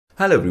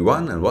Hello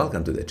everyone and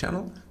welcome to the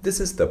channel. This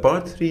is the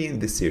part 3 in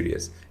this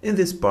series. In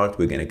this part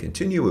we're going to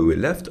continue where we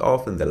left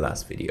off in the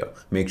last video.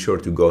 Make sure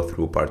to go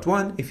through part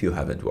 1 if you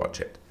haven't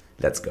watched it.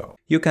 Let's go.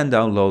 You can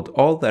download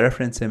all the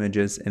reference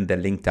images in the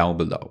link down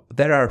below.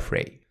 They are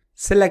free.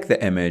 Select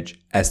the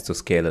image as to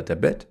scale it a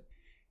bit.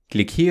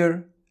 Click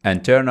here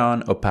and turn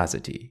on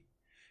opacity.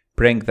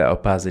 Bring the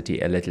opacity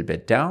a little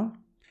bit down.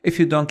 If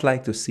you don't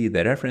like to see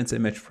the reference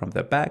image from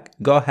the back,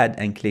 go ahead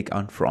and click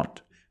on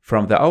front.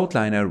 From the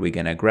outliner, we're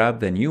gonna grab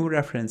the new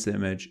reference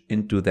image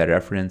into the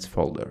reference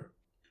folder.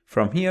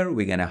 From here,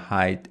 we're gonna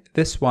hide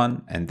this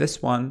one and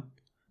this one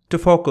to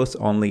focus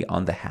only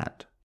on the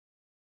hand.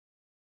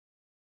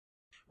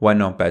 One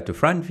numpad to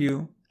front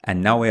view,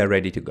 and now we are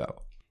ready to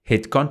go.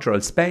 Hit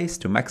Ctrl Space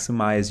to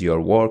maximize your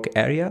work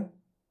area.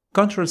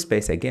 Ctrl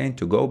Space again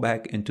to go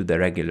back into the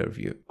regular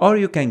view. Or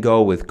you can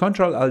go with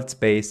Ctrl Alt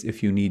Space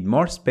if you need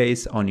more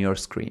space on your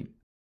screen.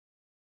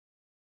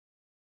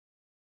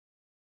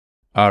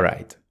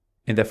 Alright.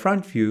 In the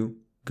front view,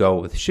 go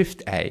with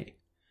Shift A,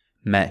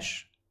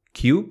 Mesh,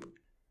 Cube,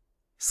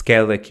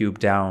 scale the cube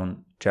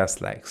down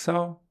just like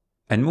so,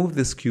 and move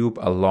this cube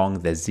along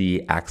the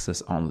Z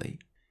axis only.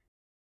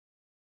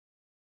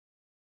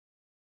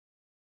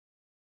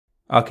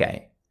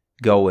 Okay,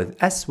 go with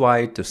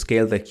SY to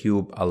scale the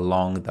cube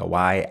along the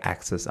Y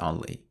axis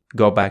only.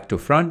 Go back to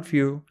front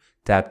view,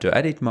 tap to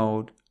edit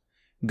mode,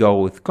 go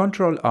with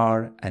Ctrl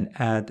R and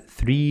add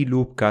 3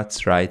 loop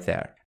cuts right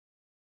there.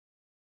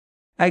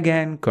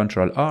 Again,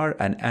 Ctrl R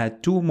and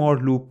add 2 more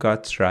loop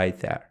cuts right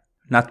there.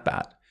 Not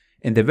bad.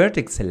 In the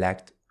vertex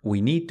select,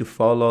 we need to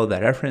follow the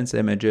reference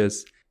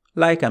images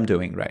like I'm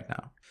doing right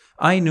now.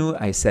 I know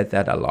I said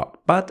that a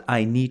lot, but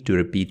I need to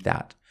repeat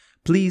that.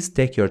 Please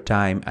take your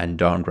time and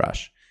don't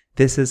rush.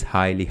 This is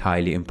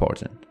highly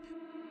important.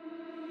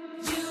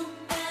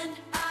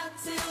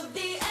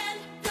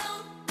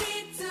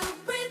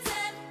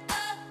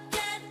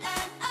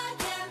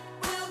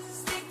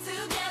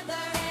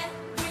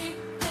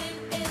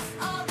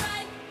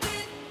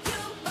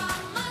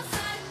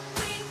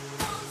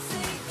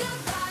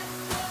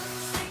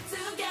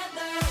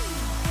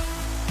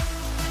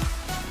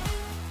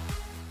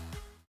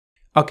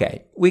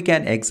 Okay, we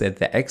can exit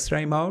the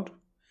X-ray mode.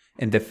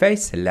 In the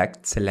face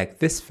select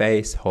this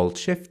face, hold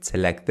Shift,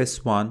 select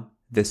this one,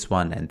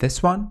 and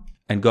this one,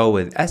 and go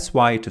with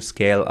SY to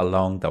scale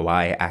along the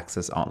Y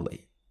axis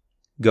only.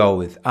 Go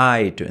with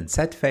I to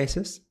inset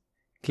faces,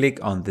 click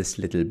on this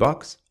little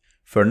box.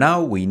 For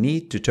now, we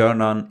need to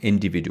turn on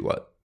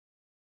individual.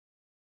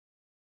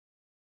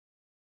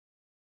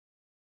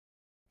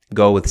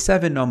 Go with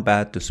 7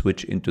 numpad to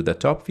switch into the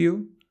top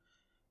view,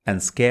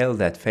 and scale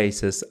that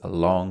faces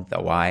along the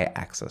Y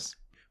axis.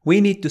 We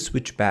need to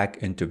switch back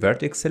into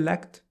vertex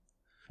select.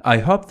 I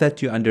hope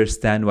that you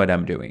understand what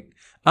I'm doing.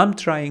 I'm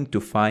trying to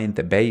find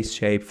the base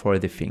shape for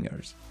the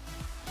fingers.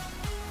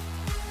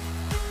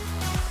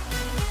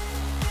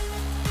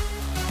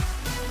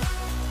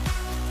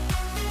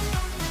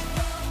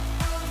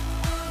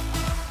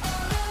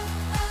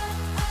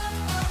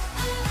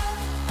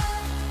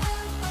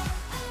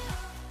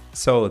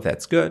 So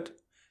that's good.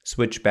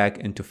 Switch back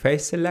into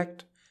face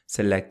select.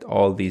 Select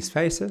all these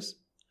faces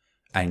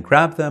and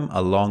grab them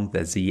along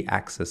the Z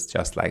axis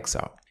just like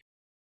so.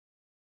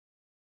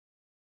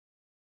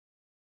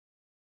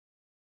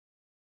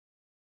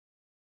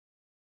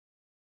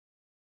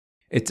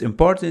 It's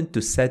important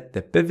to set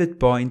the pivot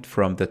point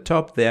from the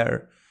top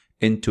there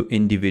into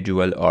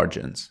individual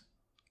origins.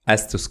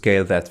 As to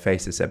scale that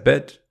faces a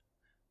bit,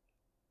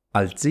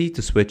 Alt Z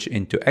to switch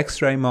into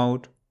X-ray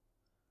mode,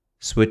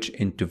 switch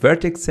into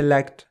vertex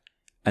select,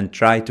 and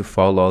try to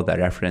follow the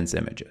reference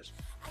images.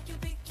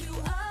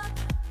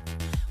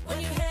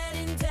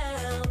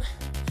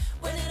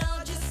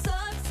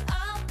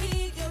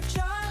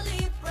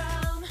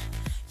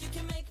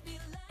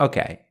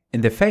 Okay,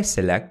 in the face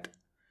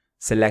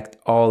select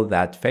all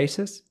that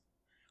faces,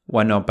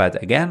 one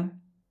numpad again,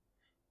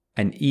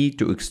 and E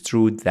to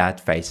extrude that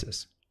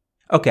faces.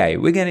 Okay,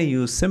 we're gonna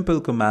use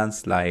simple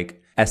commands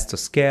like S to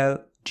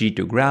scale, G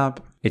to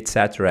grab,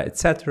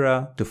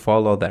 etc. to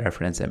follow the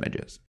reference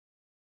images.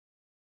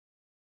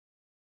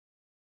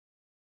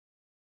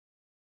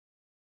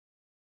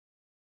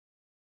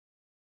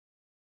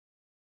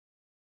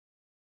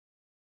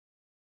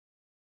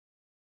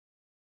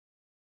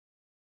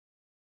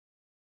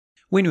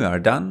 When we are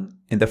done,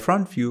 in the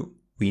front view,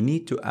 we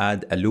need to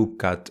add a loop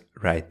cut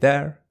right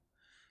there,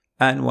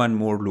 and one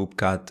more loop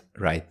cut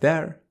right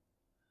there,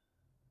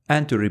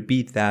 and to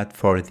repeat that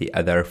for the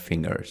other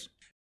fingers.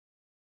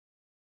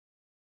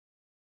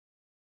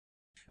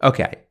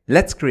 Okay,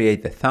 let's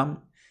create the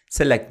thumb.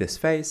 Select this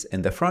face.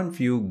 In the front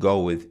view,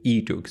 go with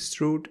E to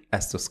extrude,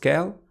 S to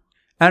scale,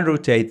 and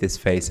rotate this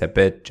face a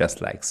bit just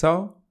like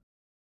so.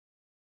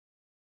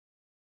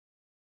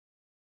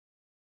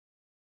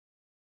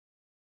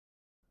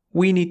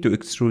 We need to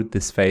extrude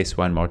this face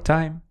one more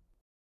time.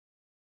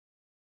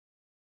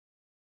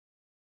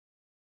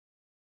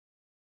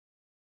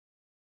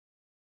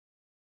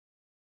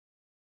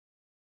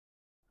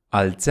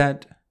 Alt Z,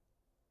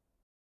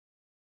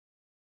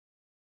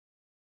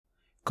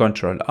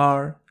 Ctrl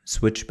R,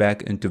 switch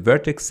back into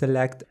vertex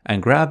select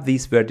and grab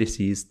these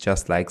vertices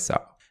just like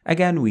so.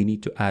 Again, we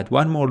need to add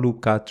one more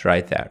loop cut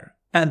right there.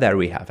 And there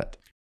we have it.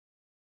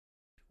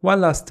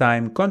 One last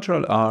time,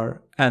 Ctrl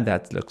R, and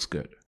that looks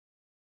good.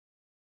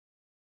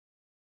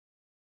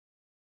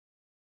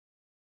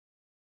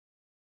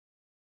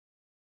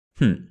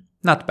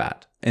 Not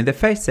bad. In the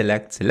face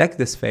select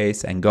this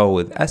face and go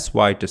with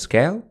SY to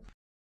scale.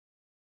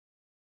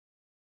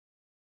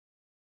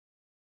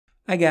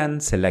 Again,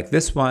 select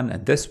this one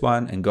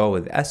and go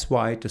with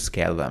SY to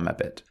scale them a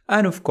bit.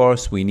 And of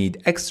course, we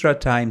need extra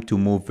time to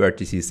move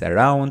vertices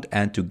around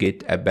and to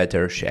get a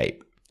better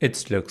shape.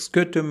 It looks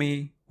good to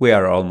me. We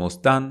are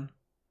almost done.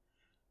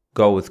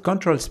 Go with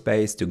Ctrl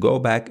space to go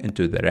back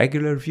into the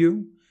regular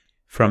view.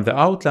 From the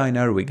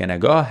outliner, we're gonna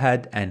go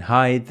ahead and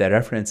hide the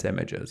reference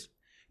images.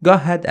 Go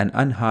ahead and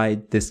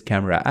unhide this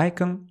camera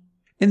icon.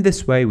 In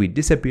this way, we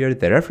disappear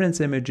the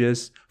reference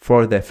images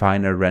for the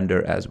final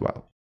render as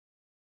well.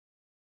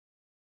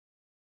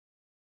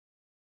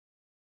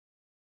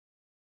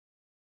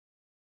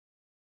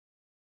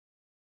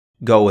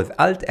 Go with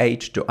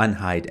Alt-H to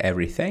unhide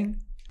everything.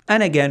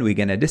 And again, we're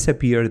gonna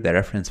disappear the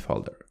reference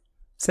folder.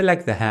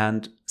 Select the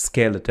hand,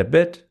 scale it a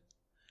bit.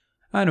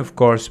 And of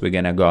course, we're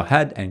gonna go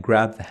ahead and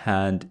grab the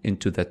hand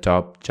into the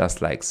top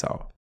just like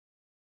so.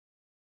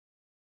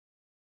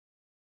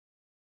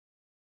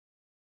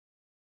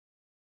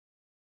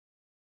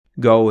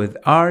 Go with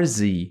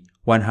RZ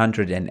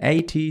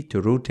 180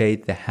 to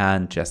rotate the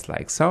hand just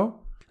like so.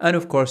 And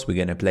of course, we're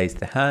gonna place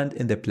the hand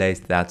in the place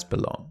that's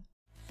belong.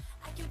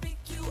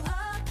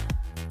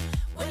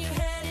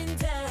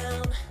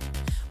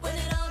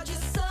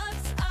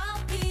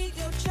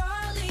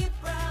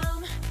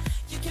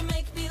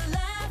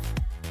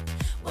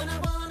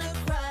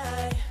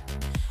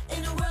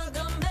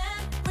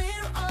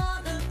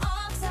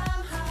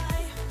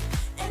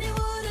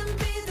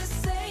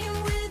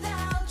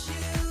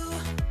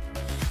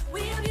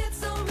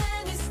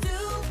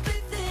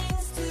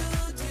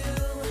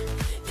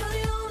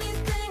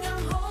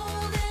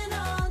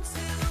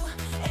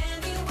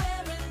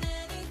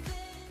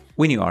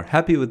 When you are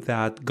happy with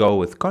that, go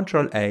with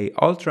Ctrl A,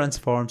 all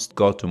transforms,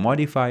 go to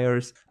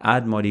modifiers,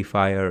 add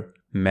modifier,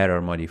 mirror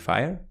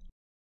modifier.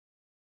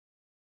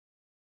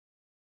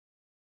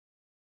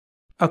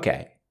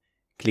 Okay,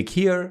 click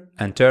here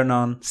and turn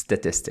on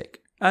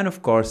statistic. And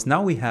of course,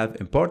 now we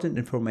have important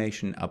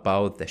information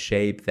about the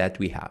shape that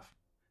we have.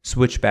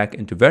 Switch back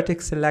into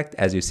vertex select.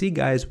 As you see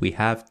guys, we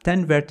have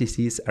 10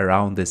 vertices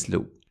around this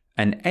loop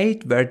and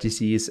 8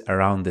 vertices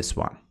around this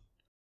one.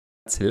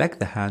 Select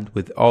the hand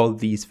with all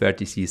these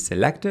vertices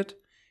selected,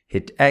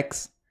 hit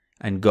X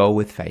and go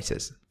with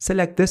faces.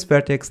 Select this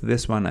vertex,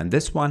 this one and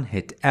this one,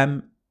 hit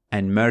M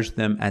and merge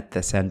them at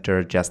the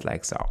center just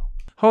like so.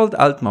 Hold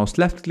Alt mouse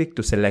left click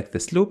to select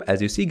this loop.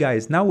 As you see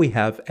guys, now we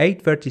have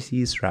 8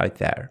 vertices right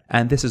there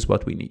and this is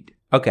what we need.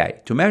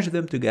 Okay, to merge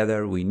them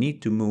together, we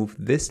need to move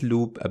this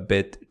loop a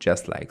bit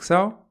just like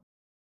so.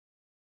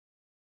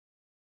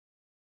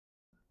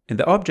 In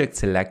the object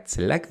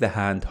select the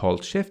hand,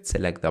 hold shift,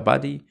 select the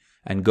body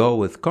and go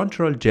with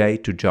Ctrl J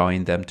to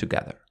join them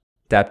together.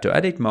 Tap to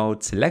edit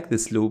mode, select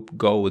this loop,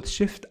 go with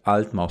Shift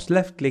Alt mouse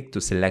left click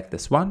to select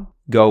this one,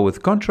 go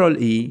with Ctrl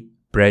E,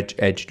 bridge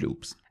edge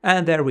loops.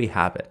 And there we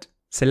have it.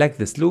 Select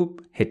this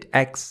loop, hit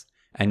X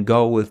and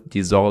go with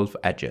dissolve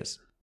edges.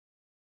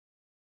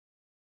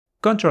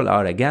 Ctrl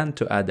R again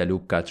to add a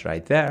loop cut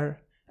right there.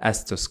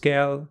 S to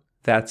scale,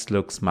 that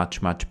looks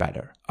much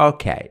better.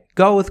 Okay,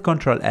 go with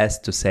Ctrl S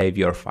to save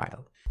your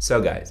file. So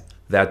guys,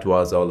 that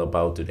was all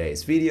about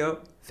today's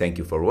video. Thank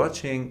you for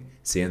watching.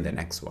 See you in the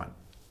next one.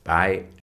 Bye.